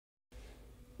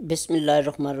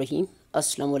Bismillahirrahmanirrahim.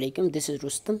 Assalamu alaikum. This is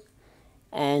Rustam,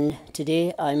 and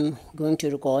today I'm going to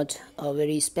record a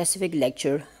very specific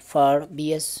lecture for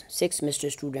BS 6 semester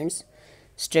students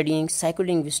studying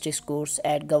psycholinguistics course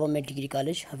at Government Degree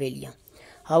College, Havelia.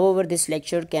 However, this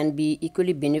lecture can be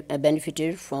equally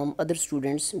benefited from other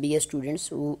students, BS students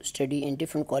who study in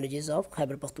different colleges of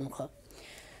Khyber Pakhtunkhwa.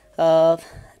 Uh,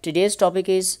 Today's topic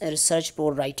is research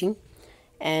for writing,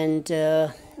 and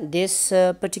this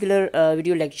particular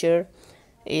video lecture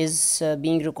is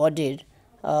being recorded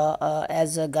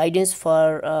as a guidance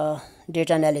for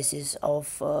data analysis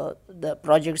of the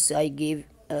projects I gave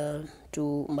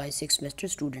to my 6th semester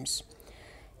students,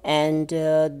 and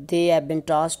they have been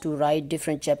tasked to write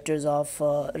different chapters of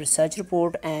research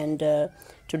report. And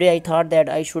today I thought that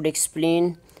I should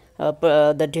explain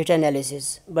the data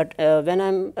analysis, but when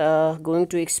I'm going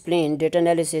to explain data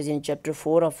analysis in chapter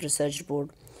 4 of research report,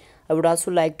 I would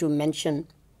also like to mention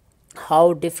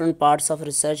how different parts of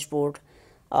research report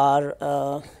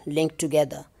are linked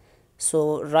together.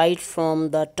 So right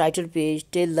from the title page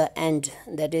till the end,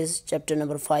 that is chapter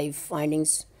number 5,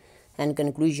 findings and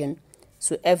conclusion,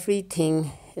 so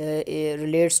everything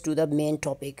relates to the main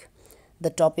topic, the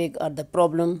topic or the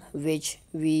problem which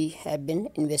we have been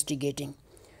investigating.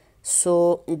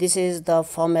 So this is the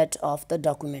format of the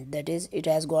document, that is it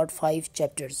has got 5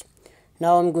 chapters.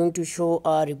 Now I'm going to show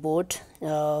a report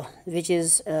which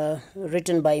is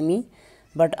written by me,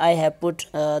 but I have put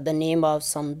the name of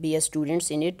some BS students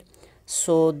in it.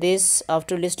 So this,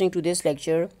 after listening to this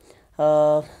lecture,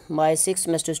 my 6th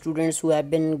semester students who have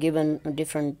been given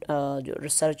different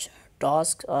research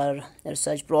tasks or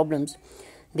research problems,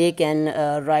 they can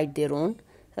write their own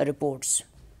reports.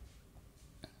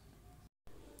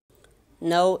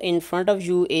 Now in front of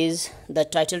you is the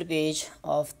title page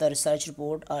of the research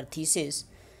report or thesis,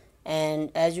 and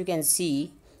as you can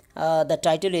see, the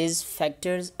title is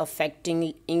Factors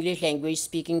Affecting English Language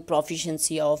Speaking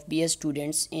Proficiency of BS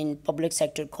Students in Public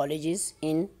Sector Colleges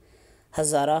in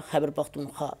Hazara, Khyber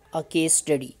Pakhtunkhwa, a case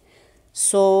study.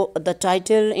 So the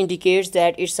title indicates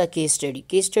that it's a case study.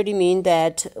 Case study means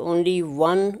that only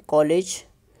one college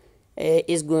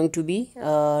is going to be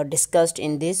discussed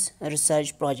in this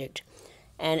research project.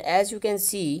 And as you can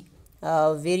see,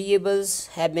 variables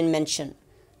have been mentioned,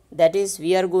 that is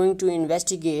we are going to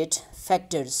investigate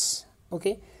factors.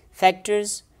 Okay,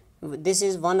 factors, this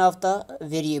is one of the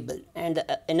variable, and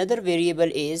another variable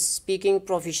is speaking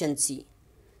proficiency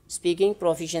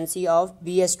of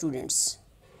BS students.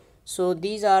 So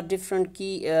these are different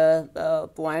key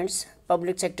points,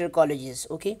 public sector colleges.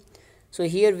 Okay, so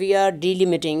here we are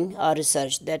delimiting our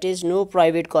research, that is no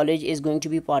private college is going to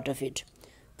be part of it.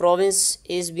 Province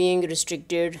is being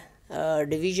restricted,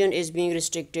 division is being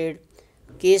restricted,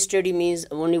 case study means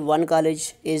only one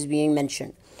college is being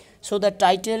mentioned. So the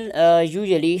title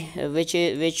usually which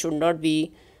should not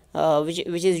be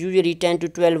which is usually 10 to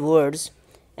 12 words,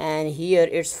 and here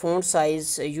its font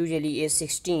size usually is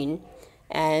 16,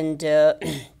 and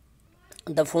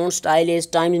the font style is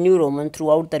Times New Roman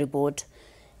throughout the report.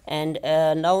 And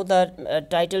now the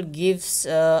title gives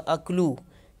a clue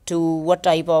to what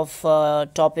type of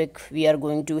topic we are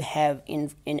going to have in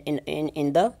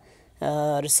the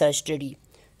research study.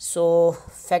 So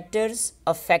factors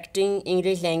affecting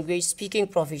English language speaking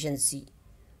proficiency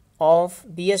of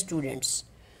BS students.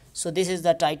 So this is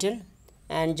the title,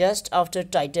 and just after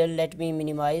title, let me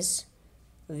minimize,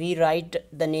 we write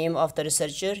the name of the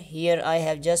researcher. Here I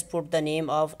have just put the name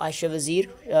of Aisha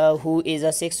Wazir, who is a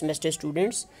 6th semester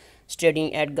student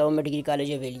studying at Government Degree College,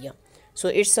 Havelia. So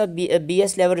it's a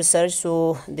BS level research,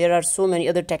 so there are so many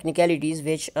other technicalities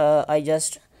which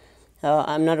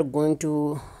I'm not going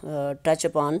to touch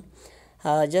upon.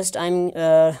 Just I'm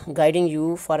guiding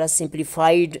you for a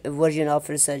simplified version of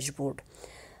research report,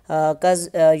 because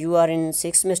you are in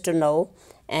 6th semester now,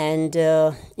 and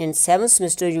in 7th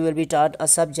semester you will be taught a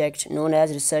subject known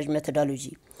as research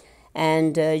methodology,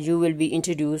 and you will be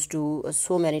introduced to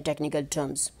so many technical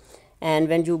terms. And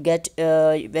when you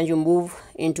move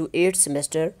into 8th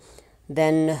semester,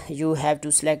 then you have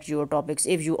to select your topics.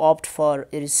 If you opt for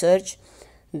research,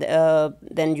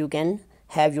 then you can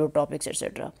have your topics,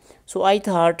 etc. So I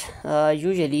thought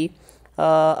usually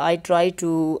I try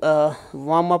to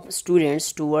warm up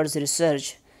students towards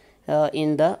research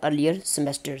in the earlier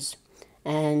semesters,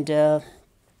 and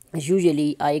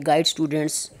usually I guide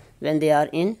students when they are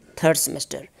in 3rd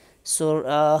semester. So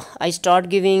I start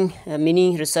giving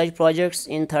mini research projects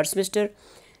in 3rd semester,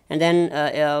 and then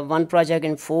one project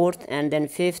in 4th, and then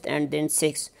 5th, and then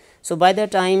 6th. So by the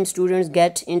time students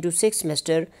get into 6th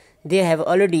semester, they have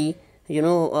already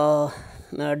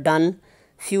done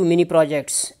few mini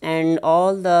projects, and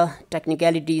all the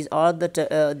technicalities, all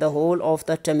the whole of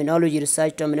the terminology,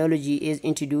 research terminology, is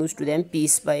introduced to them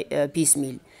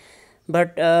piecemeal.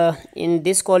 But in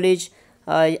this college,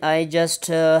 I just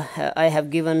I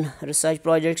have given research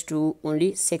projects to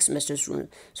only 6 semester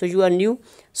students. So you are new,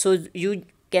 so you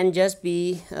can just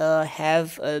be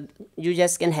have you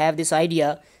just can have this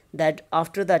idea that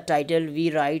after the title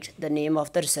we write the name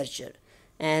of the researcher,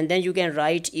 and then you can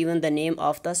write even the name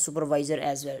of the supervisor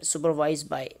as well. Supervised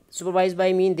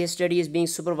by mean this study is being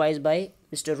supervised by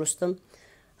Mr. Rustam,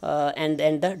 and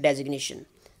then the designation.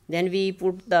 Then we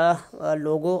put the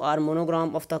logo or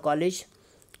monogram of the college,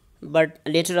 but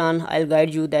later on I'll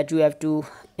guide you that you have to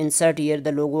insert here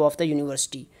the logo of the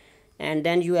university, and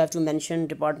then you have to mention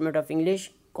Department of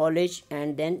English, college,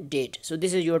 and then date. So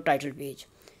this is your title page.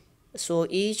 So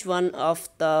each one of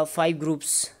the 5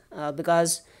 groups,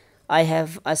 because I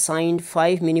have assigned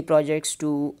 5 mini projects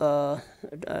to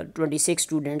 26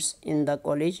 students in the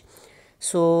college.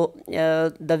 So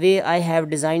the way I have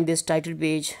designed this title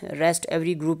page, rest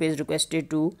every group is requested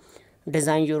to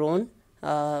design your own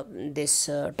this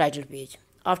title page.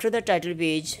 After the title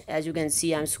page, as you can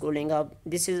see, I'm scrolling up.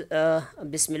 This is a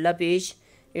Bismillah page.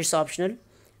 It's optional,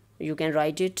 you can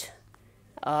write it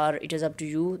or it is up to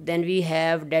you. Then we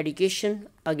have dedication.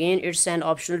 Again, it's an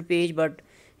optional page, but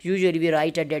usually we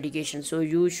write a dedication, so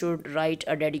you should write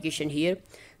a dedication here.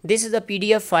 This is a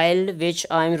PDF file which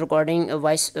I'm recording, a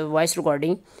voice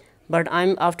recording, but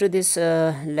I'm after this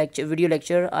video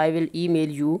lecture I will email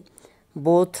you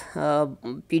both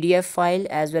PDF file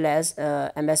as well as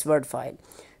MS Word file,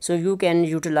 so you can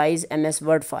utilize MS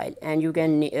Word file and you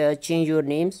can change your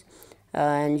names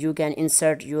and you can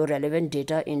insert your relevant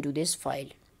data into this file.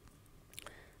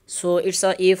 So it's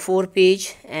a A4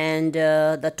 page, and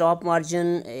the top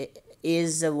margin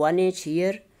is 1 inch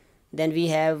here. Then we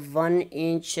have 1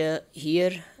 inch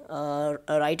here, a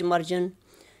right margin,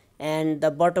 and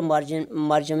the bottom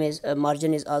margin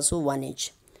is also 1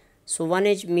 inch. So 1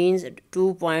 inch means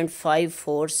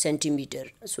 2.54 centimeter.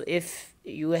 So if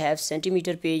you have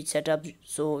centimeter page set up,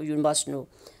 so you must know.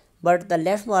 But the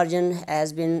left margin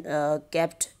has been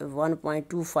kept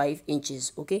 1.25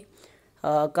 inches. Okay,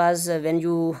 because when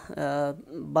you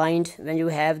when you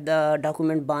have the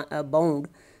document bound,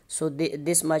 so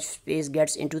this much space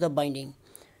gets into the binding.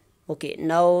 Okay,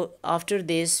 now after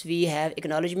this we have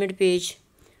acknowledgement page.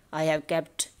 I have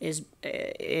kept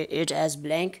it as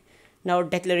blank. Now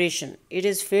declaration, it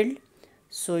is filled.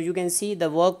 So you can see the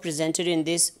work presented in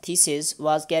this thesis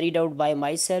was carried out by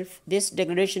myself. This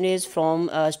declaration is from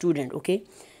a student, okay,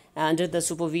 under the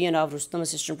supervision of Rustam,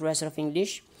 assistant professor of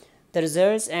English. The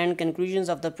results and conclusions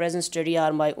of the present study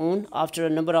are my own after a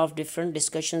number of different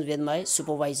discussions with my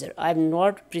supervisor. I have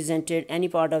not presented any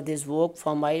part of this work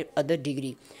for my other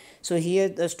degree. So here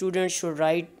the student should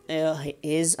write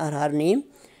his or her name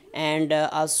and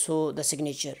also the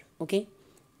signature. Okay,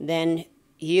 then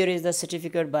here is the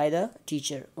certificate by the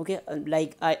teacher. Okay,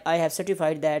 like I have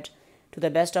certified that to the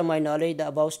best of my knowledge the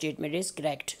above statement is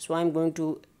correct, so I'm going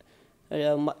to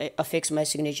affix my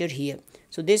signature here.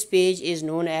 So this page is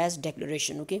known as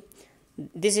declaration. Okay,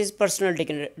 this is personal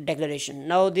declaration.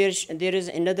 Now there is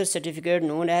another certificate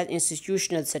known as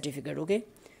institutional certificate. Okay,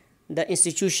 the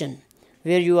institution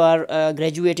where you are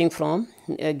graduating from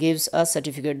gives a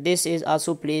certificate. This is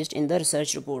also placed in the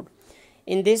research report.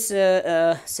 In this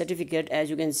certificate, as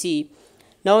you can see,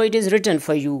 now it is written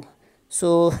for you,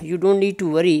 so you don't need to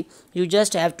worry. You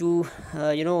just have to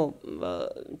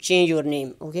change your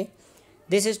name. Okay,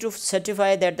 this is to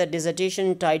certify that the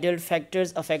dissertation titled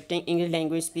factors affecting English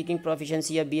language speaking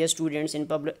proficiency of BS students in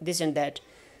public this and that,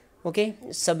 okay,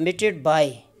 submitted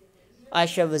by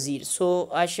Aisha Wazir. So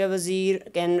Aisha Wazir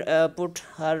can put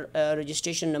her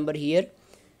registration number here,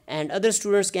 and other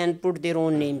students can put their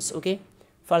own names. Okay,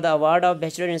 for the award of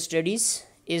Bachelor in Studies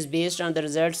is based on the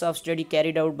results of study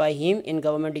carried out by him in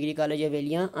Government Degree College of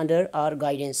Elia under our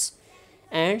guidance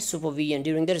and supervision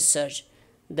during the research.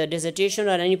 The dissertation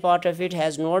or any part of it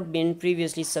has not been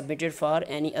previously submitted for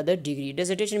any other degree.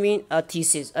 Dissertation means a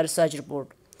thesis, a research report.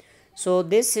 So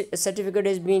this certificate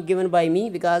is being given by me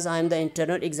because I am the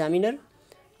internal examiner,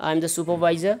 I am the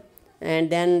supervisor, and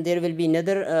then there will be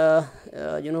another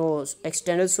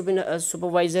external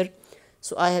supervisor.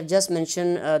 So I have just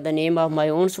mentioned the name of my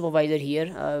own supervisor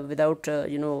here without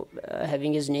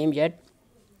having his name yet,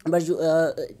 but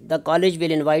the college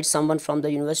will invite someone from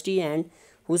the university, and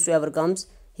whosoever comes,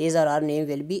 his or her name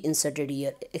will be inserted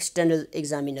here, external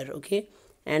examiner. Okay,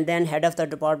 and then head of the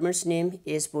department's name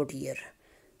is put here.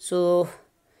 So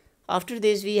after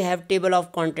this we have table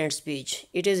of contents page.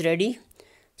 It is ready,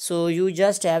 so you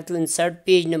just have to insert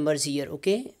page numbers here.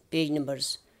 Okay, page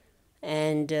numbers,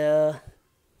 and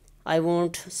I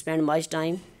won't spend much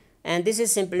time. And this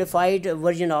is simplified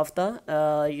version of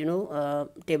the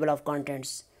table of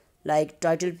contents, like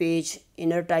title page,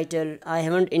 inner title. I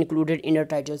haven't included inner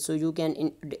title, so you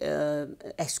can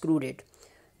exclude it.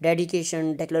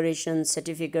 Dedication, declaration,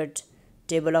 certificate,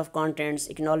 table of contents,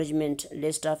 acknowledgement,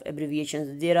 list of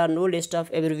abbreviations. There are no list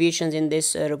of abbreviations in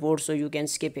this report, so you can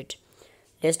skip it.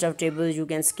 List of tables, you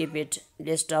can skip it.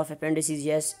 List of appendices,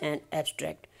 yes, and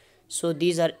abstract. So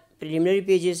these are preliminary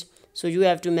pages, so you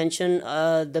have to mention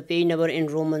the page number in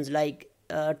Romans, like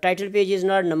title page is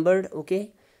not numbered,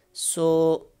 okay?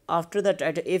 So after the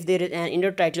title, if there is an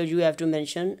inner title, you have to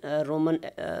mention Roman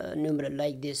numeral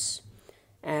like this,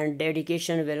 and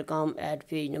dedication will come at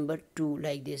page number 2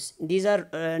 like this. These are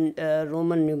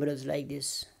Roman numerals like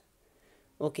this,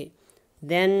 okay?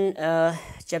 Then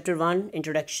chapter 1,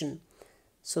 introduction.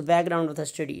 So background of the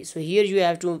study. So here you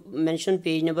have to mention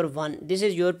page number 1. This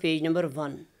is your page number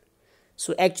 1.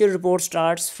 So actual report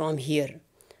starts from here,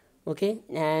 okay?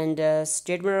 And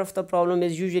statement of the problem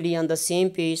is usually on the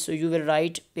same page, so you will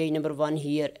write page number 1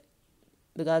 here,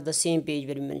 because the same page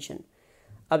will be mentioned.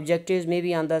 Objectives may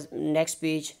be on the next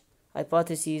page.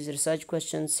 Hypotheses, research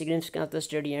questions, significance of the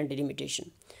study, and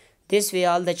delimitation. This way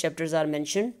all the chapters are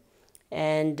mentioned,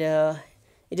 and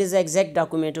it is the exact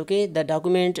document, okay? The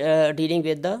document dealing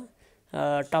with the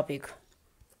topic.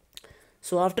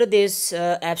 So after this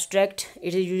abstract,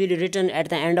 it is usually written at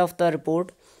the end of the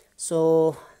report.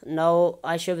 So now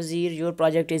Aisha Wazir, your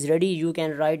project is ready. You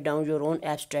can write down your own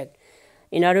abstract.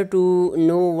 In order to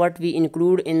know what we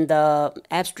include in the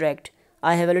abstract,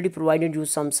 I have already provided you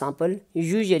some sample.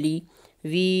 Usually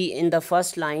we, in the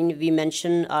first line, we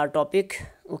mention our topic,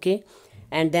 okay,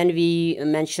 and then we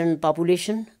mention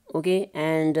population, okay,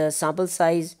 and sample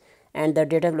size, and the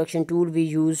data collection tool we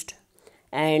used,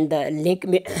 and the link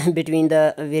between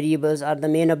the variables are the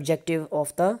main objective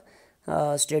of the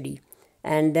study,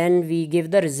 and then we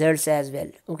give the results as well,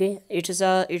 okay? It's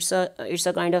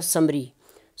a kind of summary.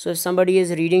 So if somebody is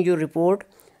reading your report,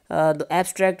 the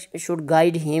abstract should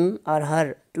guide him or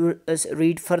her to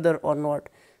read further or not.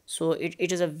 So it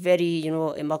is a very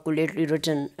immaculately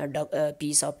written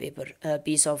piece of paper,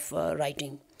 piece of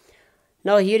writing.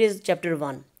 Now here is chapter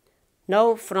 1.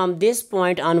 Now from this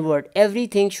point onward,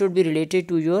 everything should be related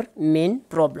to your main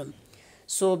problem.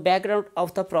 So background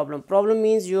of the problem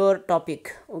means your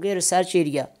topic, okay, research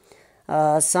area,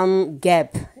 some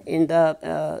gap in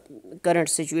the current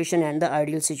situation and the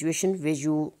ideal situation which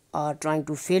you are trying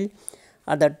to fill,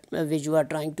 or that which you are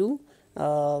trying to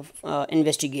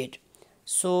investigate.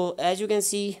 So as you can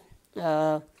see,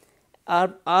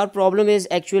 our problem is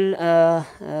actual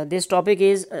this topic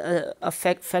is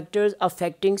factors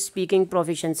affecting speaking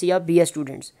proficiency of BS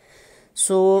students.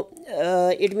 So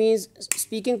it means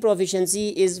speaking proficiency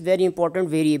is very important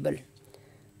variable,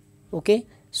 okay?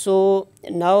 So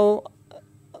now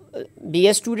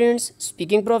BS students,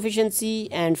 speaking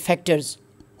proficiency, and factors,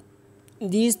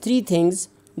 these three things,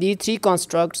 these three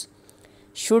constructs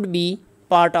should be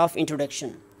part of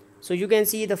introduction. So you can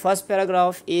see the first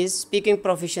paragraph is speaking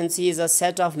proficiency is a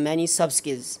set of many sub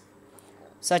skills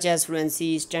such as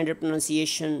fluency, standard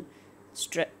pronunciation,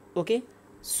 okay?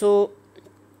 So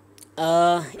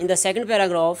in the second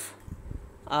paragraph,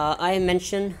 I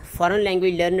mentioned foreign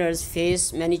language learners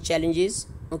face many challenges,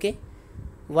 okay,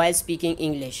 while speaking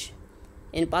English.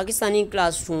 In Pakistani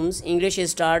classrooms, English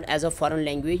is taught as a foreign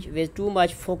language with too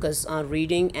much focus on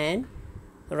reading and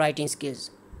writing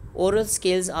skills. Oral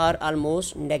skills are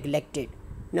almost neglected.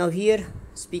 Now here,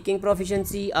 speaking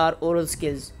proficiency are oral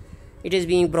skills. It is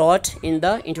being brought in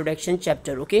the introduction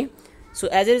chapter, okay? So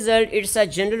as a result, it's a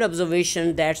general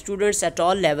observation that students at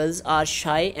all levels are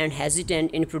shy and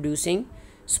hesitant in producing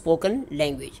spoken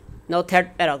language. Now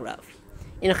third paragraph.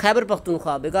 In Khyber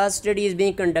Pakhtunkhwa, because study is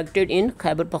being conducted in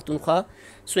Khyber Pakhtunkhwa,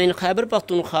 so in Khyber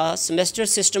Pakhtunkhwa, semester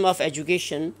system of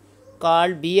education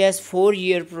called BS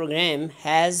 4-year program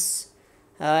has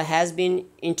been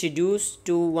introduced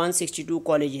to 162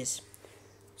 colleges.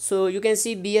 So you can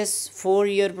see BS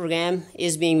 4-year program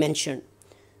is being mentioned.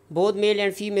 Both male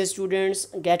and female students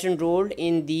get enrolled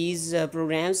in these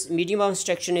programs. Medium of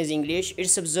instruction is English.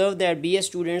 It's observed that BS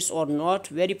students are not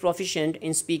very proficient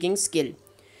in speaking skill.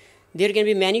 There can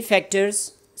be many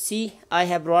factors. See, I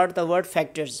have brought the word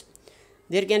factors.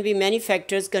 There can be many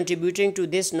factors contributing to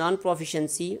this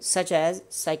non-proficiency, such as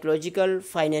psychological,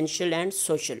 financial, and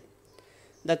social.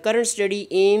 The current study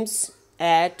aims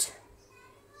at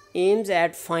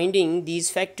finding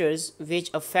these factors which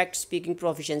affect speaking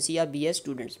proficiency of BS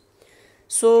students.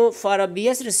 So for a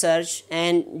BS research,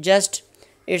 and just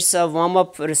it's a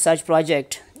warm-up research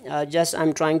project, just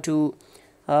I'm trying to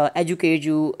educate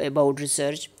you about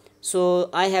research. So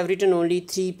I have written only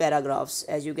 3 paragraphs,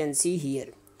 as you can see here.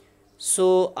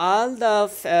 So all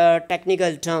the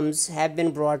technical terms have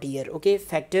been brought here. Okay,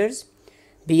 factors,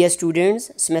 BS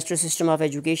students, semester system of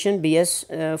education, BS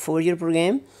 4-year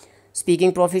program,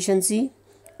 speaking proficiency,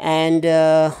 and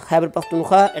Khyber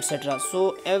Pakhtunkhwa, etc.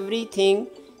 So everything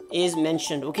is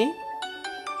mentioned. Okay.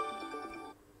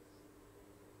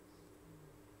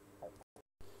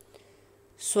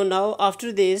 So now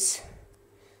after this,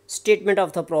 statement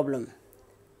of the problem.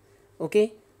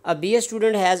 Okay, a BS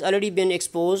student has already been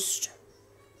exposed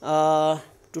uh,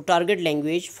 to target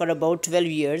language for about 12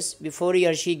 years before he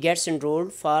or she gets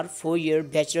enrolled for 4-year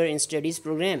Bachelor in Studies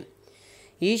program.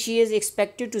 She is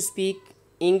expected to speak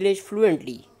English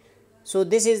fluently. So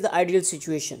this is the ideal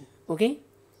situation. Okay.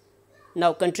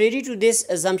 Now, contrary to this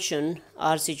assumption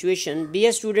or situation,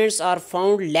 BS students are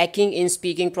found lacking in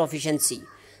speaking proficiency.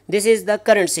 This is the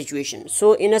current situation.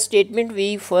 So in a statement,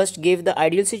 we first give the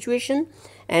ideal situation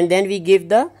and then we give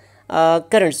the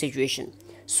current situation.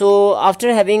 So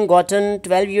after having gotten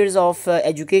 12 years of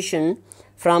education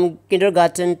from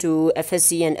kindergarten to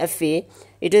FSC and FA,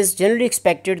 it is generally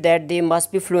expected that they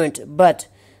must be fluent, but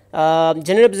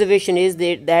general observation is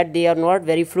that they are not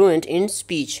very fluent in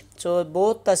speech. So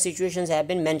both the situations have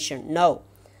been mentioned. Now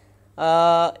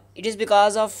it is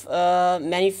because of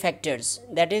many factors,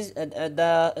 that is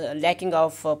the lacking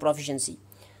of proficiency.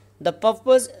 The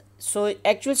purpose, so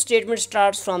actual statement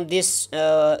starts from this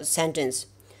sentence.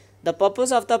 The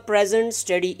purpose of the present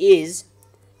study is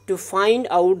to find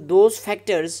out those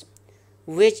factors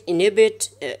which inhibit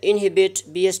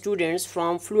BS students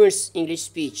from fluent English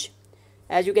speech.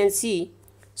 As you can see,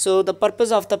 so the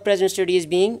purpose of the present study is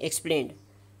being explained.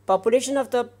 Population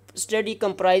of the study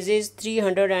comprises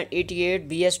 388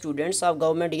 BS students of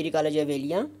Government Degree College of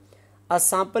Velia. A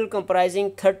sample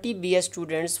comprising 30 BS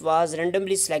students was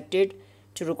randomly selected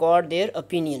to record their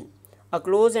opinion. A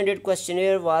close-ended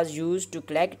questionnaire was used to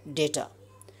collect data.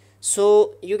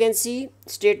 So you can see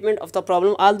statement of the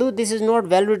problem. Although this is not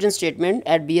well written statement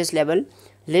at BS level,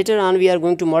 later on we are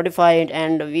going to modify it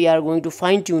and we are going to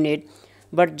fine tune it.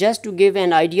 But just to give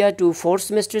an idea to 4th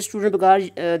semester student, because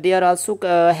they are also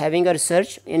having a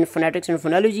research in phonetics and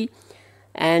phonology,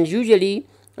 and usually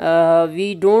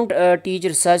we don't teach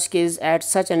research skills at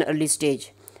such an early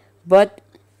stage. But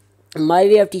my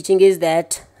way of teaching is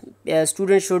that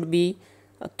students should be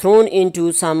thrown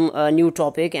into some new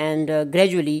topic, and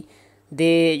gradually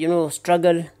they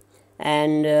struggle,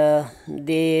 and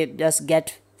they just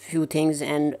get few things,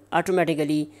 and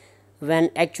automatically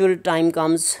when actual time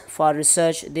comes for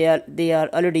research, they are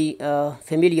already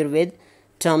familiar with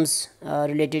terms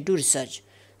related to research.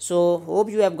 So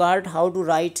hope you have got how to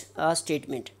write a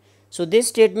statement. So this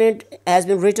statement has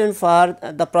been written for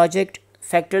the project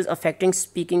factors affecting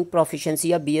speaking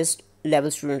proficiency of BS level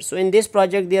students. So in this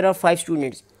project there are 5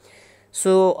 students.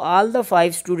 So all the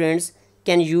 5 students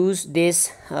can use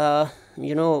this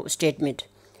statement,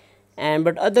 and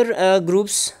but other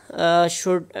groups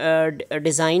should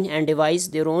design and devise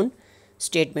their own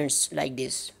statements like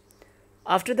this.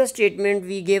 After the statement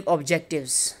we give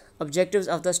objectives of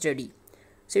the study.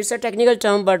 So it's a technical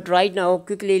term, but right now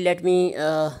quickly let me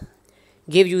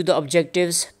give you the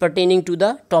objectives pertaining to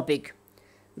the topic.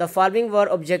 The following were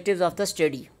objectives of the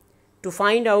study: to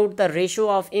find out the ratio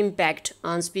of impact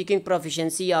on speaking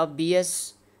proficiency of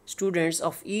BS students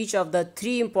of each of the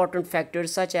 3 important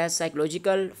factors such as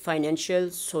psychological, financial,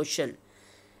 social,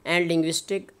 and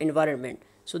linguistic environment.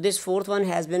 So this 4th one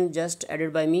has been just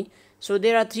added by me. So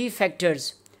there are 3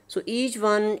 factors. So each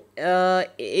one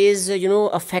is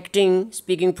affecting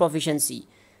speaking proficiency.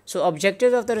 So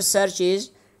objective of the research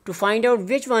is to find out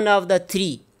which one of the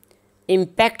 3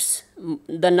 impacts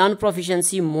the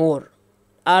non-proficiency more.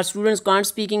 Our students can't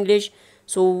speak English,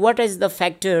 so what is the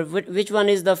factor, which one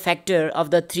is the factor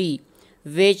of the 3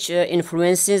 which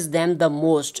influences them the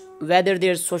most, whether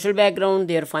their social background,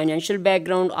 their financial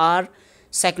background, or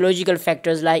psychological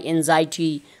factors like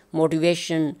anxiety,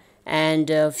 motivation,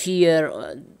 and fear,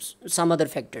 some other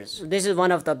factors. So this is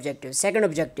one of the objectives. Second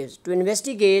objective, to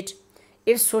investigate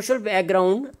if social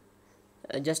background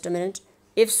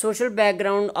if social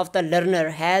background of the learner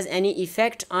has any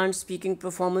effect on speaking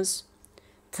performance.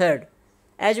 Third,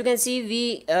 as you can see,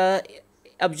 we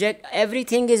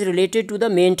everything is related to the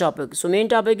main topic. So main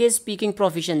topic is speaking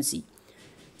proficiency.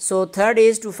 So third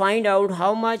is to find out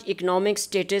how much economic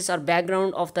status or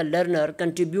background of the learner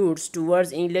contributes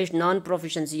towards English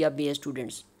non-proficiency of BS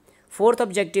students. Fourth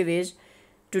objective is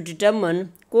to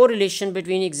determine correlation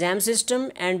between exam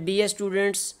system and BS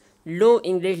students' low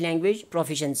English language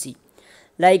proficiency.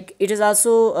 Like, it is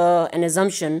also an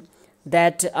assumption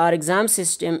that our exam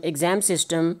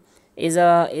system is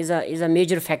a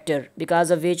major factor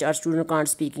because of which our student can't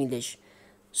speak English.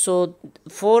 So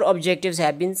four objectives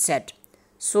have been set.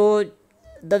 So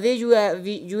the way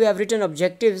you have written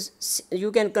objectives,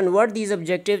 you can convert these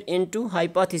objectives into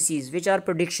hypotheses, which are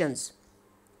predictions.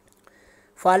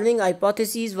 Following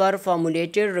hypotheses were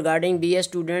formulated regarding BS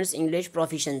students' English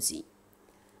proficiency.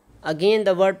 Again,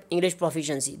 the word English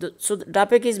proficiency. So the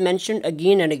topic is mentioned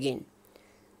again and again.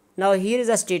 Now here is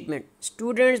a statement: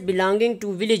 students belonging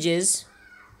to villages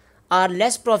are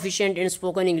less proficient in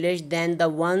spoken English than the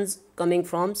ones coming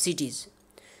from cities.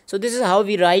 So this is how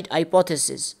we write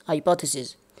hypothesis.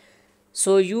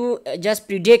 So you just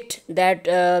predict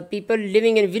that people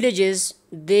living in villages,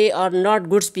 they are not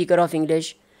good speaker of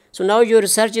English. So now your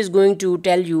research is going to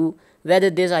tell you whether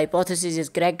this hypothesis is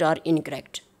correct or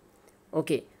incorrect.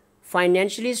 Okay,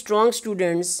 financially strong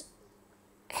students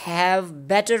have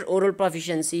better oral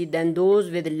proficiency than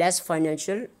those with less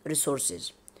financial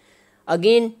resources.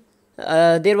 Again,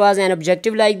 there was an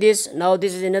objective like this. Now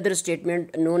this is another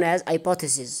statement known as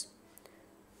hypothesis.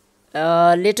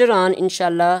 Later on,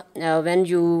 inshallah, when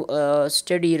you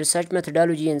study research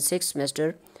methodology in 6th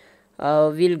semester,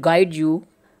 we'll guide you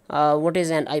what is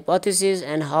an hypothesis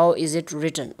and how is it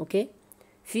written. Okay,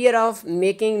 fear of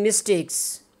making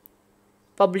mistakes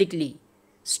publicly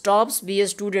stops BS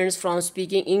students from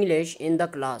speaking English in the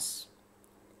class.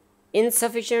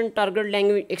 Insufficient target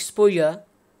language exposure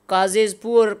causes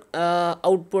poor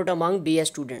output among BS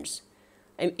students.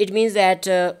 It means that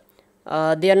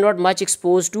they are not much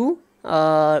exposed to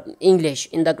English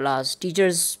in the class.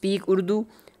 Teachers speak Urdu,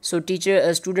 so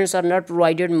students are not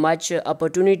provided much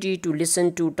opportunity to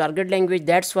listen to target language.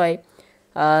 That's why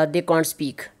they can't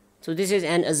speak. So this is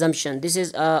an assumption, this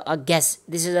is a guess,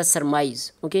 this is a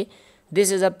surmise. Okay, this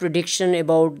is a prediction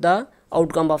about the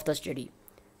outcome of the study.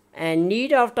 And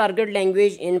need of target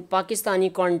language in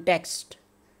Pakistani context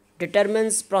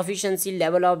determines proficiency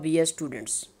level of BS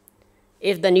students.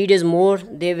 If the need is more,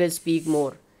 they will speak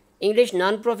more. English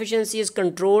non-proficiency is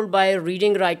controlled by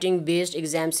reading writing based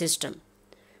exam system.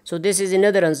 So this is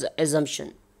another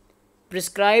assumption.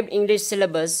 Prescribed English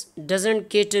syllabus doesn't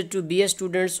cater to BS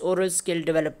students' oral skill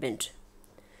development.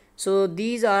 So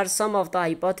these are some of the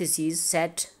hypotheses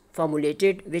set,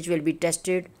 formulated, which will be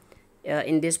tested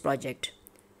in this project.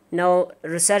 Now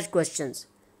research questions.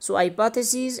 So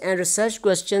hypotheses and research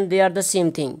questions, they are the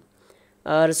same thing.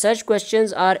 Research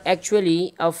questions are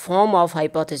actually a form of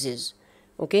hypothesis.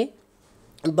 Okay,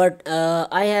 but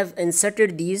I have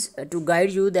inserted these to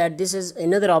guide you that this is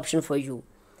another option for you.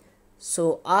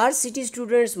 So are city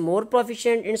students more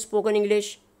proficient in spoken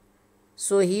English?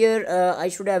 So here I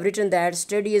should have written that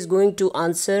study is going to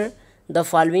answer the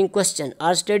following question.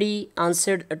 Our study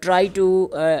attempted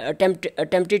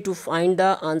to find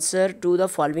the answer to the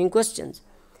following questions.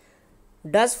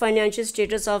 Does financial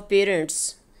status of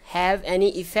parents have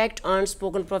any effect on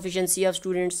spoken proficiency of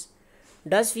students?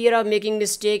 Does fear of making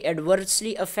mistake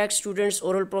adversely affect students'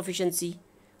 oral proficiency,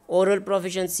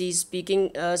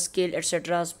 speaking skill,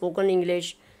 etc., spoken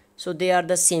English? So they are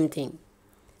the same thing.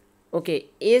 Okay,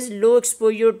 is low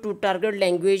exposure to target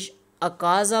language a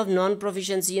cause of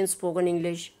non-proficiency in spoken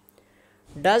English?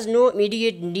 Does no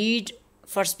immediate need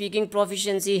for speaking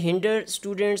proficiency hinder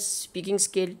students' speaking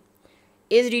skill?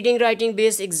 Is reading writing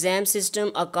based exam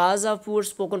system a cause of poor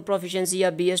spoken proficiency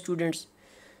of BS students?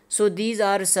 So these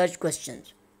are research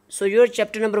questions. So your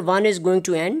chapter number 1 is going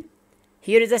to end.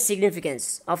 Here is the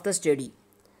significance of the study.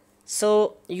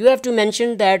 So you have to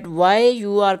mention that why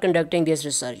you are conducting this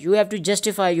research. You have to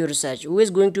justify your research. Who is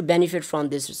going to benefit from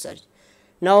this research?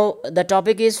 Now the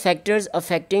topic is factors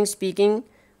affecting speaking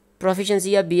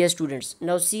proficiency of BS students.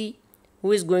 Now see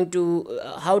who is going to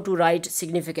how to write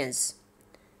significance.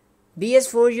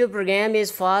 BS 4-year program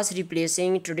is fast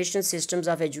replacing traditional systems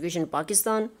of education in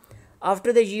Pakistan.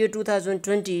 After the year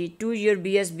 2020, 2-year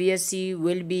BSc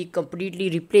will be completely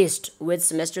replaced with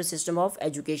semester system of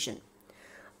education.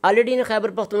 Already in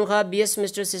Khyber Pakhtunkhwa, BS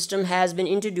semester system has been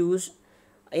introduced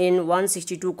in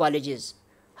 162 colleges.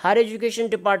 Higher Education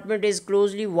Department is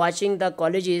closely watching the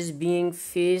colleges being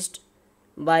faced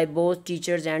by both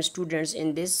teachers and students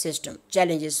in this system,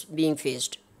 challenges being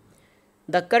faced.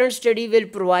 The current study will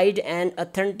provide an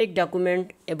authentic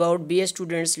document about BS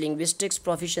students' linguistics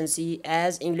proficiency,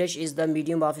 as English is the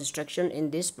medium of instruction in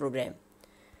this program.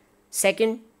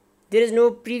 Second, there is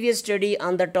no previous study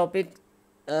on the topic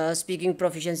speaking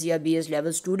proficiency of BS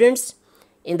level students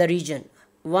in the region.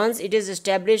 Once it is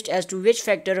established as to which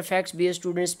factor affects BS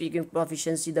students' speaking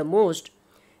proficiency the most,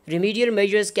 remedial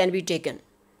measures can be taken.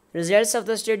 Results of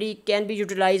the study can be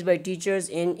utilized by teachers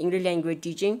in English language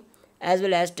teaching as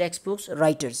well as textbooks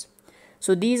writers.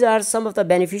 So these are some of the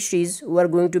beneficiaries who are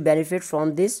going to benefit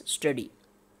from this study.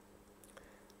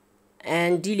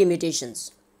 And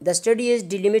delimitations. The study is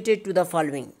delimited to the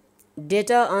following.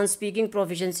 Data on speaking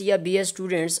proficiency of BS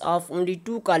students of only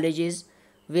 2 colleges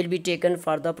will be taken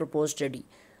for the proposed study.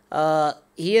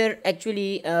 Here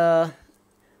actually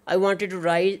I wanted to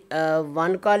write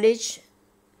one college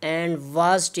and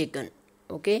was taken.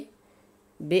 Okay,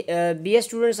 BS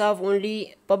students of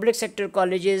only public sector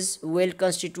colleges will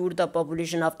constitute the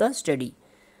population of the study.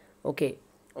 Okay,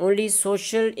 only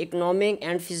social, economic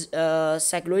and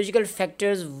psychological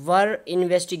factors were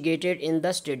investigated in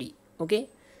the study. Okay,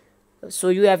 so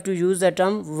you have to use the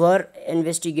term were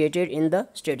investigated in the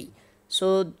study.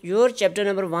 So your chapter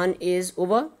number 1 is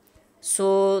over.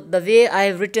 So the way I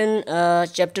have written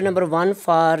chapter number 1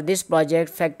 for this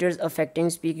project, factors affecting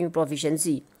speaking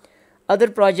proficiency, other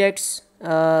projects,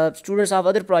 students of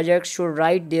other projects should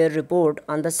write their report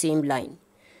on the same line.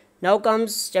 Now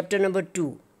comes chapter number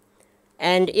 2,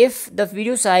 and if the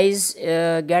video size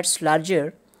gets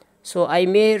larger, so I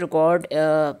may record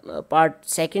part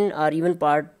 2nd or even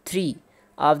part 3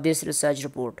 of this research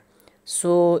report.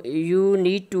 So you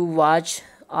need to watch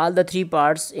all the 3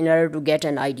 parts in order to get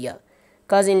an idea,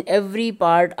 because in every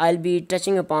part I'll be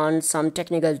touching upon some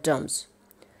technical terms.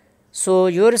 So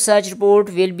your research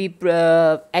report will be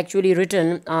actually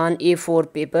written on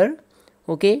A4 paper.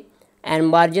 Okay, and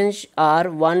margins are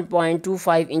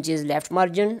 1.25 inches left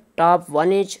margin, top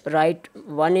 1 inch, right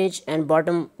 1 inch and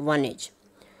bottom 1 inch.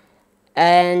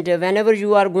 And whenever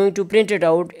you are going to print it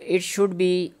out, it should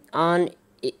be on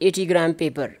 80 gram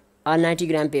paper or 90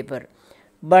 gram paper.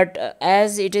 But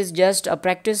as it is just a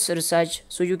practice research,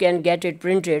 so you can get it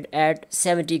printed at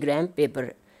 70 gram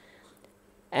paper.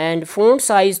 And font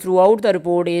size throughout the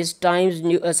report is times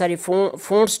new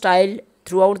font style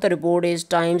throughout the report is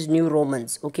times New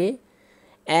Romans. Okay,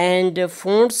 and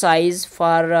font size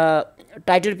for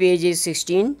title page is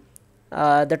 16,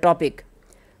 the topic.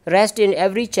 Rest in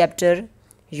every chapter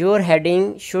your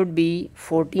heading should be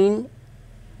 14,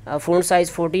 font size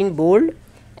 14 bold,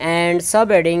 and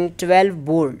subheading 12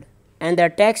 bold, and the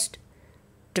text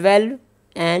 12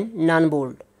 and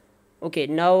non-bold. Okay,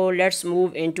 now let's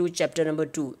move into chapter number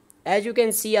 2. As you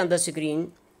can see on the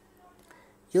screen,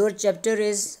 your chapter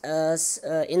is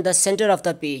in the center of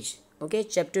the page. Okay,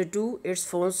 chapter 2, its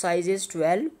font size is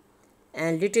 12,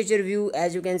 and literature view,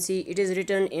 as you can see, it is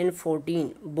written in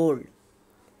 14 bold.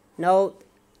 Now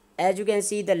as you can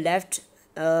see the left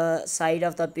side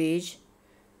of the page,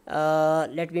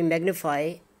 let me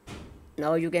magnify.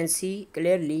 Now you can see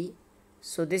clearly.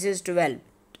 So this is 12,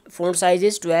 font size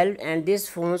is 12, and this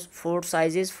font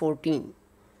size is 14,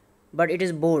 but it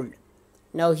is bold.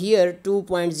 Now here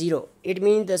 2.0, it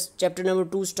means the chapter number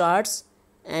 2 starts,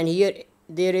 and here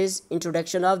there is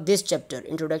introduction of this chapter,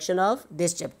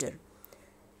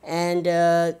 and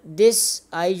this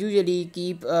I usually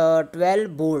keep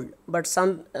 12 bold, but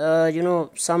some you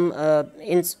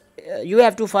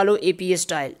have to follow APA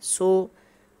style, so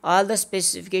all the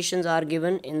specifications are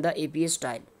given in the APA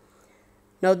style.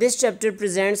 Now this chapter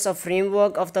presents a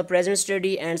framework of the present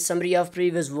study and summary of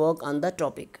previous work on the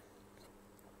topic.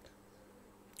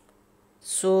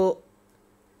 So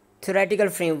theoretical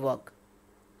framework.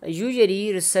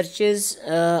 Usually researches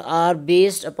are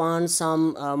based upon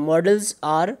some models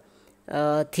or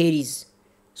theories.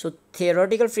 So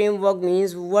theoretical framework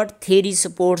means what theory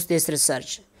supports this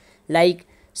research, like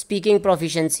speaking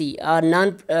proficiency or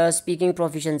non-speaking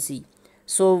proficiency.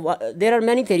 So there are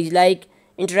many theories like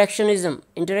interactionism.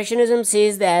 Interactionism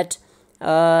says that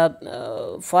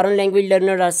foreign language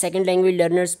learner or second language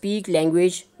learners speak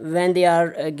language when they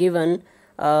are given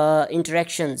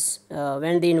interactions,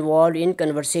 when they involved in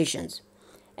conversations.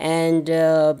 And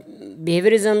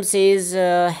behaviorism says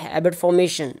habit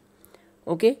formation.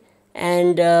 Okay,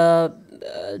 and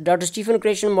Dr. Stephen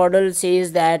Creation model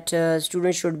says that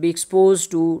students should be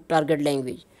exposed to target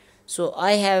language. So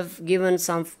I have given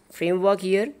some framework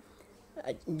here,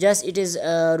 just it is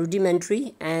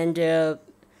rudimentary, and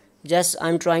just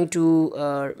I'm trying to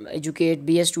educate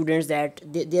BS students that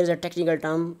there is a technical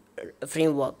term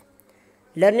framework.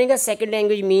 Learning a second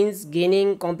language means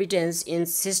gaining competence in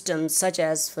systems such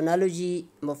as phonology,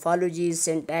 morphology,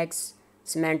 syntax,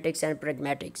 semantics, and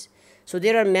pragmatics. So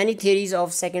there are many theories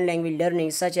of second language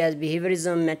learning such as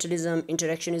behaviorism, mentalism,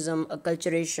 interactionism,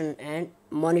 acculturation, and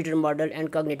monitor model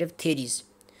and cognitive theories.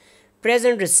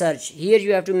 Present research. Here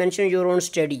you have to mention your own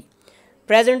study.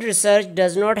 Present research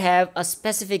does not have a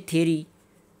specific theory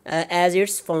as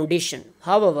its foundation.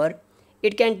 However,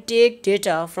 it can take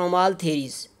data from all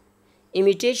theories.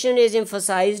 Imitation is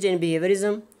emphasized in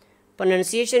behaviorism.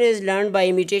 Pronunciation is learned by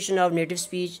imitation of native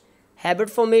speech. Habit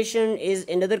formation is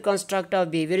another construct of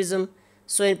behaviorism.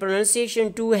 So in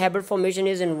pronunciation too, habit formation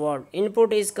is involved.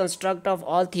 Input is construct of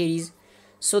all theories.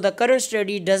 So the current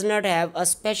study does not have a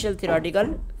special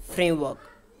theoretical framework.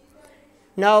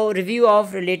 Now review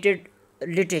of related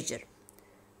literature.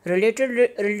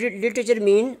 Literature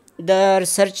mean the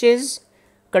researches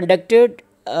conducted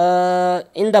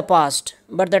in the past,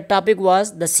 but the topic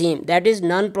was the same. That is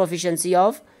non-proficiency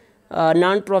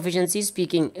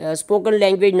speaking, spoken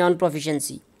language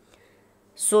non-proficiency.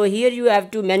 So here you have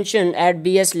to mention at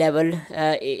BS level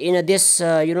in this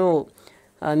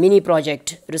mini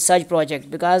project, research project,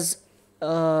 because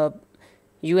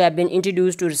you have been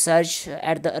introduced to research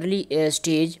at the early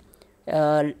stage.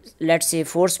 Let's say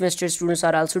 4th semester students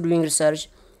are also doing research,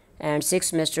 and 6th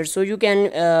semester, so you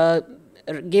can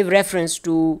give reference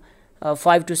to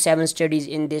 5 to 7 studies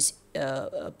in this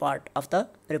part of the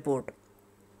report.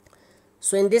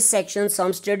 So in this section,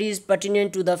 some studies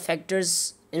pertinent to the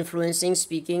factors influencing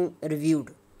speaking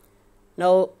reviewed.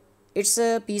 Now it's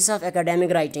a piece of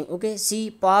academic writing. Okay,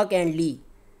 see Park and Lee,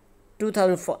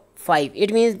 2005.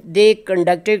 It means they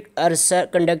conducted a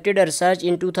research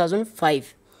in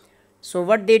 2005. So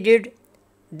what they did,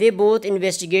 they both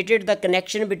investigated the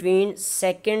connection between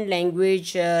second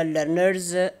language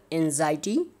learners'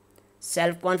 anxiety,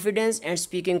 self-confidence, and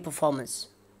speaking performance.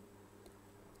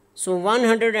 So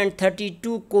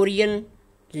 132 Korean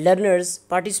learners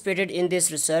participated in this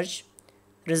research.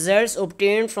 Results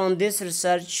obtained from this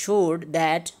research showed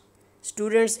that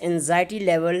students' anxiety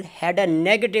level had a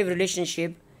negative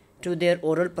relationship to their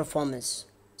oral performance.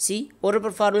 See, oral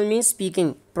performance means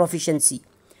speaking proficiency.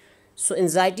 So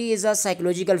anxiety is a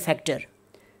psychological factor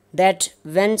that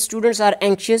when students are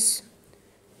anxious,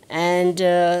 and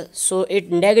so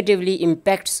it negatively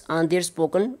impacts on their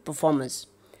spoken performance.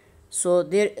 So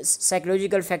their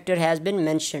psychological factor has been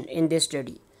mentioned in this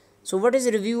study. So what is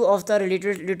a review of the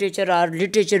related literature or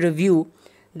literature review?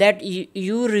 That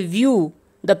you review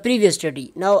the previous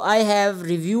study. Now I have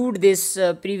reviewed this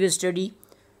previous study,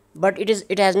 but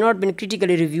it has not been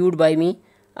critically reviewed by me.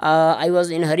 I was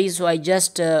in a hurry, so I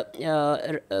just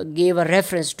gave a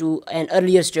reference to an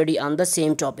earlier study on the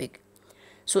same topic.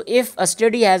 So if a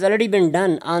study has already been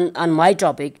done on my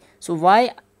topic, so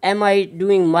why am I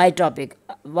doing my topic?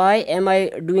 Why am I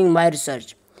doing my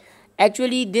research?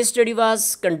 Actually, this study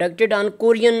was conducted on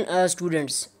Korean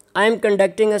students. I am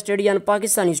conducting a study on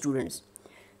Pakistani students.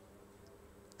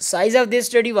 Size of this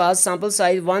study was sample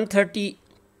size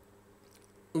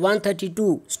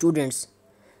 132 students.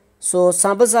 So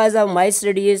sample size of my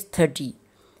study is 30,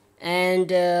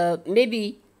 and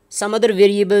maybe some other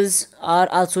variables are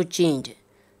also changed.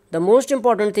 The most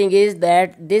important thing is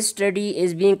that this study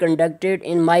is being conducted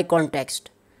in my context.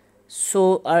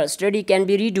 So our study can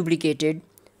be reduplicated,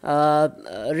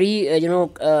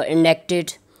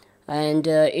 enacted, and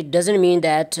it doesn't mean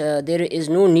that there is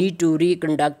no need to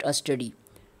reconduct a study.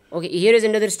 Okay, here is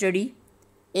another study.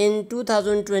 In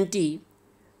 2020,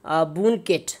 Boone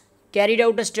Kit carried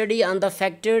out a study on the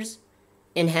factors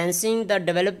enhancing the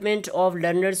development of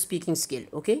learners' speaking skill.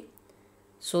 Okay,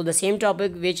 so the same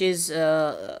topic which is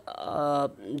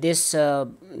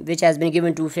which has been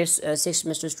given to 5th 6th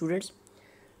semester students.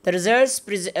 The results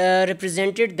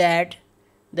represented that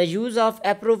the use of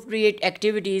appropriate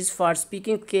activities for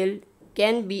speaking skill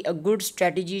can be a good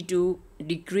strategy to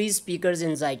decrease speakers'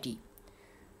 anxiety.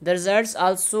 The results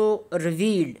also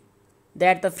revealed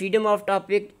that the freedom of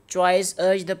topic choice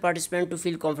urged the participant to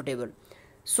feel comfortable.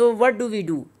 So what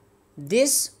do?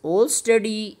 This whole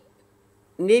study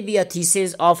may be a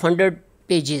thesis of 100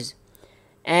 pages,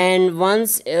 and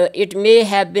once it may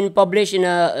have been published in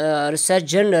a research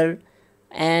journal,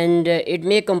 and it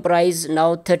may comprise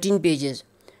now 13 pages.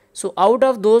 So out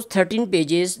of those 13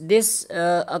 pages, this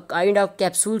a kind of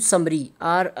capsule summary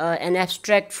or an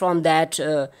abstract from that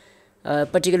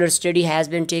particular study has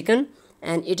been taken,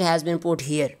 and it has been put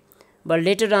here. But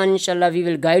later on, inshallah, we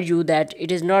will guide you that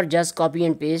it is not just copy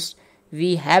and paste.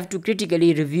 We have to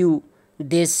critically review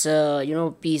this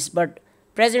piece. But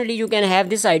presently you can have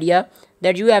this idea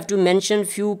that you have to mention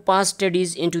few past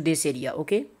studies into this area.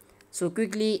 Okay, so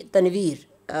quickly, Tanveer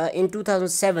in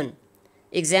 2007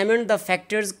 examined the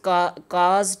factors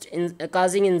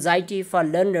causing anxiety for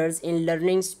learners in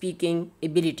learning speaking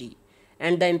ability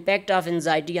and the impact of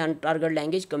anxiety on target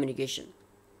language communication.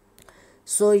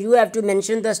 So you have to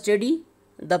mention the study,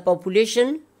 the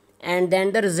population, and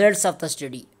then the results of the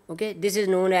study. Okay, this is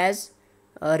known as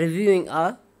reviewing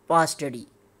a past study.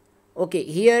 Okay,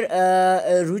 here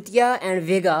Rutia and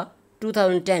Vega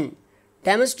 2010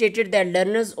 demonstrated that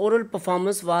learners' oral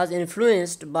performance was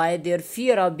influenced by their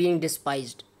fear of being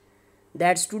despised.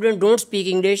 That students don't speak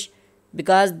English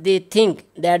because they think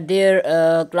that their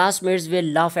classmates will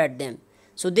laugh at them.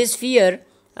 So this fear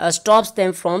stops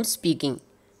them from speaking.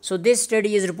 So this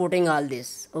study is reporting all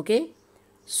this. Okay,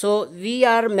 so we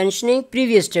are mentioning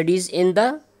previous studies in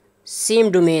the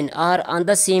same domain or on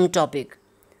the same topic.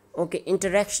 Okay,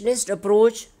 interactionist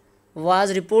approach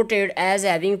was reported as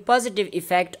having positive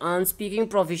effect on speaking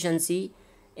proficiency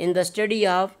in the study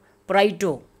of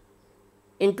Praito.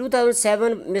 In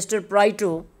 2007, Miss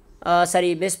Praito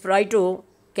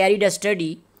carried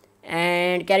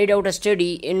out a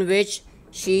study in which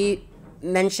she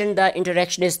mentioned the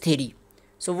interactionist theory.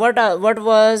 So what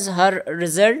was her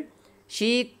result?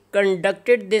 She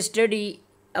conducted this study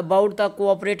about the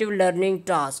cooperative learning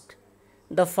task.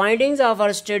 The findings of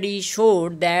our study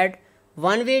showed that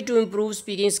one way to improve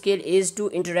speaking skill is to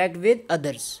interact with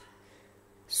others.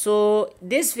 So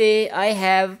this way I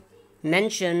have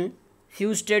mentioned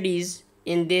few studies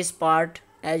in this part,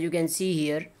 as you can see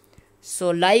here. So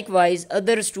likewise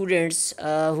other students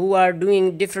who are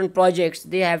doing different projects,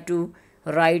 they have to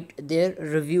write their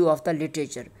review of the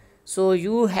literature. So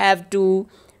you have to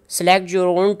select your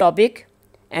own topic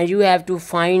and you have to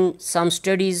find some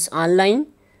studies online.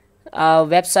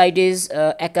 Website is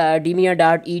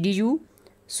academia.edu.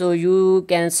 So you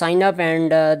can sign up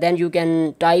and then you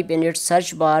can type in its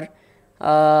search bar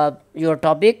your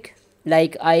topic.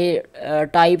 Like I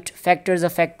typed factors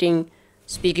affecting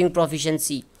speaking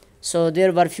proficiency. So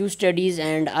there were few studies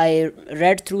and I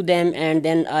read through them, and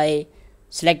then I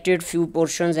selected few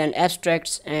portions and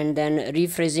abstracts and then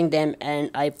rephrasing them and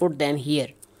I put them here.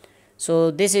 So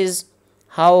this is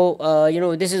how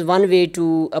this is one way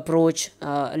to approach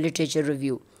literature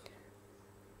review.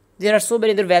 There are so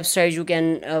many other websites you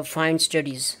can find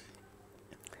studies,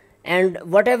 and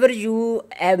whatever you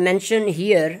have mentioned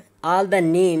here, all the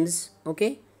names.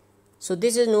 Okay, so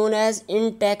this is known as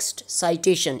in-text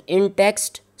citation.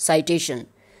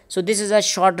 So this is a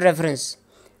short reference.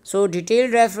 So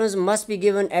detailed reference must be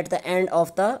given at the end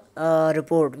of the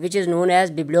report, which is known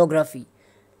as bibliography.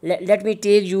 Let me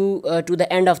take you to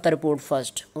the end of the report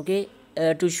first. Okay,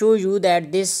 to show you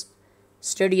that this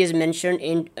study is mentioned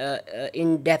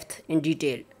in depth, in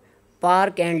detail.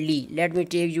 Park and Lee. Let me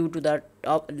take you to the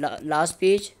last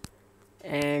page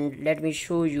and let me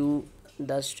show you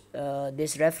this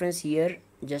reference here.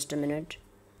 Just a minute.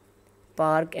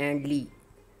 Park and Lee.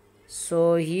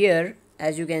 So here,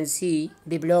 as you can see,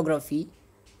 bibliography,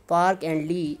 Park and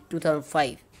Lee,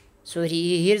 2005. So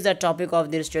here's the topic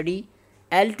of their study: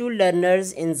 L2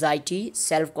 learners' anxiety,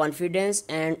 self-confidence,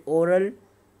 and oral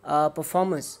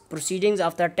performance. Proceedings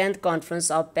of the 10th Conference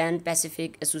of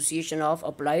Pan-Pacific Association of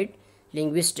Applied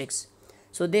Linguistics.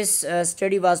 So this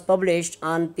study was published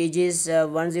on pages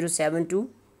 107 to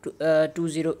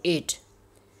 208,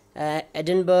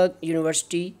 Edinburgh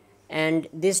University, and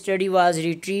this study was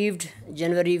retrieved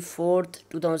January 4th,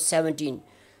 2017.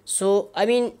 So I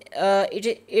mean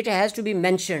it has to be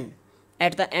mentioned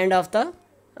at the end of the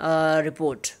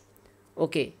report.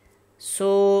 Okay,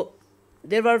 so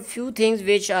there were few things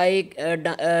which I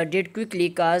did quickly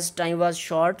because time was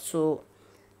short. So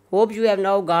hope you have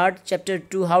now got chapter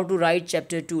 2, how to write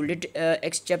chapter 2,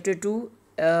 chapter 2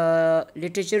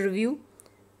 literature review,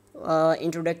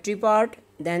 introductory part,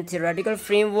 then theoretical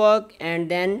framework, and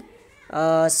then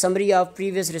summary of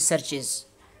previous researches.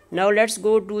 Now let's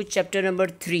go to chapter number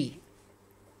 3.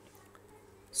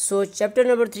 So chapter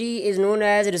number 3 is known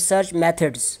as research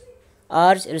methods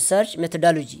or research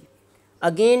methodology.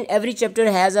 Again, every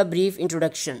chapter has a brief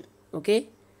introduction. Okay,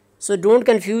 so don't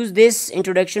confuse this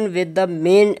introduction with the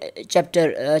main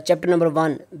chapter, chapter number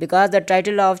 1, because the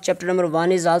title of chapter number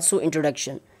 1 is also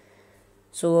introduction.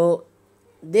 So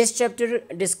this chapter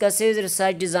discusses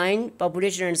research design,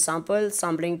 population and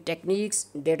sampling techniques,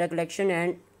 data collection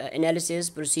and analysis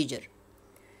procedure.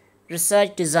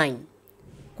 Research design.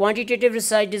 Quantitative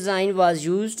research design was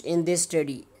used in this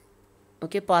study.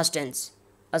 Okay, past tense.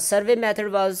 A survey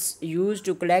method was used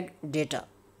to collect data.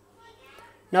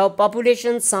 Now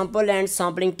population, sample and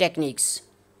sampling techniques.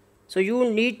 So you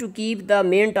need to keep the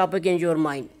main topic in your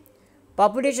mind.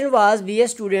 Population was BS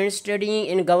students studying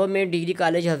in government degree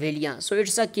college Havelian. So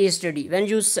it's a case study. When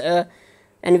you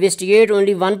investigate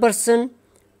only one person,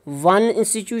 one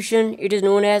institution, it is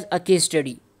known as a case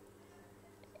study.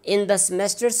 In the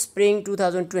semester spring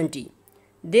 2020,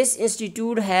 this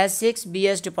institute has 6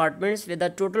 BS departments with a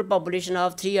total population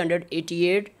of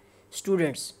 388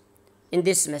 students in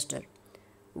this semester.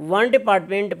 One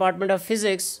department of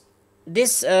physics,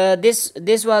 this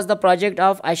was the project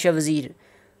of Aisha Wazir.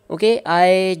 Okay,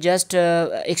 I just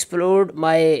explored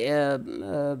my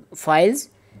files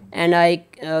and I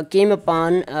came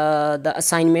upon the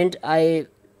assignment. I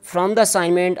from the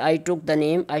assignment I took the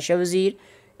name Aisha Wazir,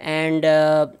 and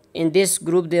in this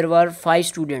group there were 5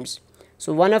 students.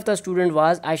 So one of the student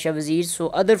was Aisha Wazir, so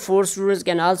other 4 students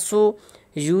can also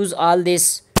use all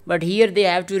this, but here they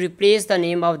have to replace the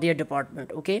name of their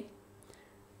department. Okay,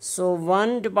 so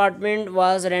one department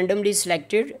was randomly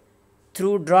selected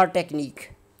through draw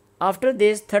technique. After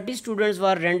this, 30 students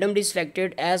were randomly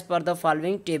selected as per the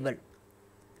following table.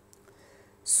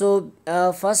 So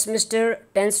first semester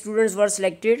 10 students were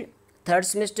selected, third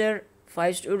semester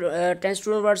 10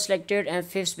 students were selected, and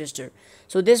fifth semester.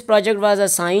 So this project was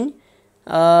assigned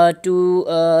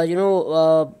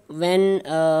to when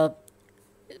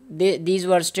these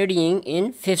were studying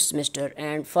in fifth semester,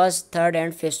 and first, third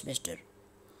and fifth semester.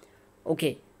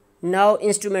 Okay, now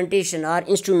instrumentation or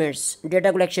instruments,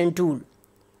 data collection tool.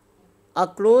 A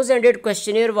close-ended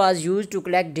questionnaire was used to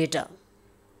collect data.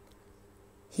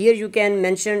 Here you can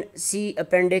mention see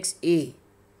appendix A,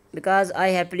 because I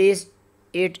have placed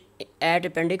it at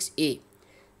appendix A.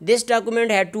 This document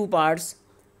had 2 parts.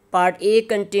 Part A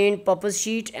contained purpose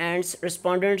sheet and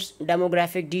respondents'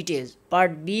 demographic details.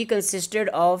 Part B consisted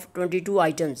of 22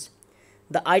 items.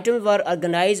 The items were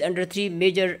organized under 3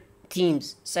 major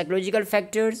themes: psychological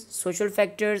factors, social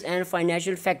factors, and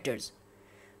financial factors.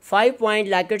 5-point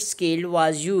Likert scale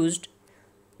was used.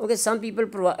 Okay, some people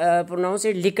pronounce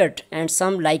it Likert and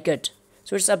some Likert,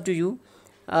 so it's up to you.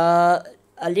 A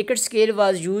Likert scale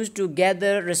was used to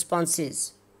gather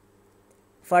responses.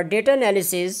 For data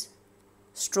analysis,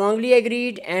 strongly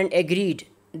agreed and agreed,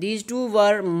 these two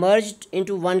were merged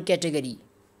into one category.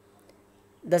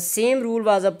 The same rule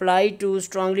was applied to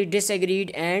strongly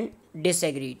disagreed and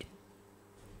disagreed.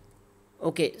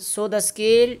 Okay, so the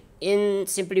scale in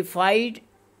simplified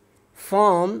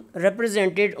form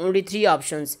represented only 3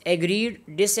 options: agreed,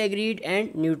 disagreed,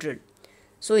 and neutral.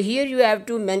 So here you have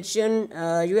to mention,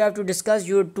 you have to discuss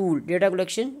your tool, data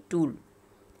collection tool.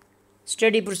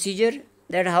 Study procedure,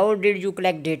 that how did you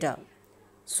collect data.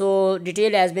 So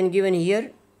detail has been given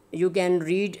here. You can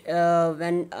read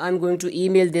when I'm going to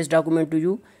email this document to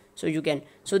you, so you can.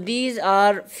 So these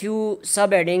are few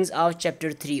subheadings of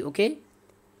chapter 3. Okay,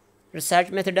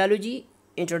 research methodology,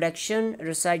 introduction,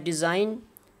 research design,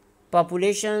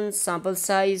 population, sample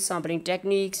size, sampling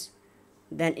techniques,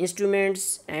 then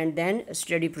instruments, and then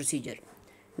study procedure.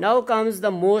 Now comes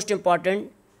the most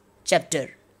important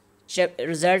chapter,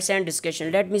 results and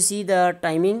discussion. Let me see the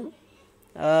timing.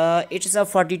 It is a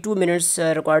 42 minutes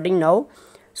recording now,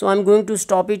 so I'm going to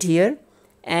stop it here,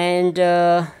 and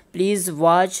please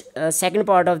watch second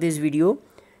part of this video.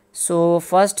 So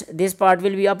first this part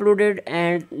will be uploaded,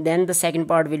 and then the second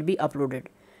part will be uploaded.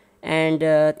 And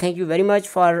thank you very much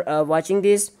for watching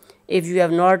this. If you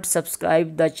have not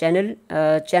subscribed the channel,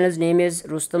 channel's name is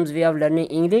Rustam's Way of Learning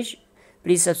English.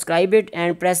 Please subscribe it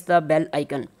and press the bell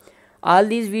icon. All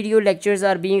these video lectures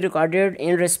are being recorded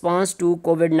in response to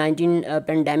COVID-19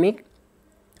 pandemic,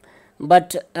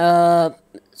 but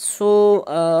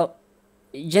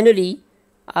generally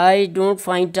I don't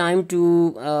find time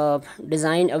to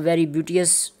design a very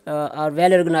beauteous or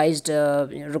well organized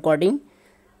recording.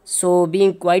 So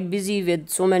being quite busy with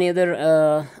so many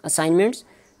other assignments,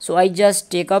 so I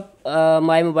just take up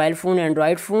my mobile phone,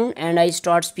 Android phone, and I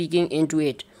start speaking into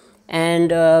it. And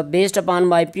based upon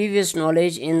my previous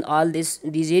knowledge in all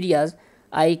these areas,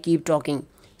 I keep talking.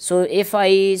 So if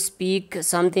I speak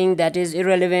something that is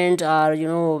irrelevant, or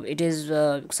it is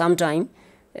sometime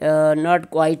not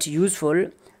quite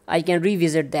useful, I can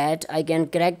revisit that, I can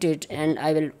correct it, and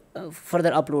I will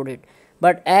further upload it.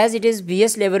 But as it is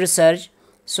BS level research,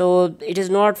 so it is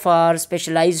not for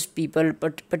specialized people,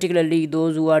 but particularly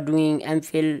those who are doing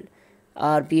MPhil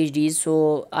or PhDs.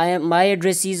 So my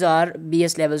addressees are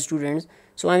BS level students,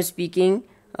 so I'm speaking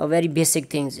very basic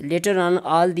things. Later on,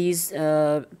 all these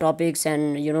topics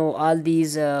and all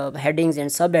these headings and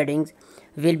subheadings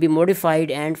will be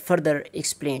modified and further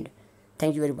explained.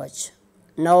 Thank you very much.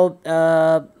 Now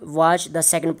watch the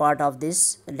second part of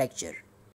this lecture.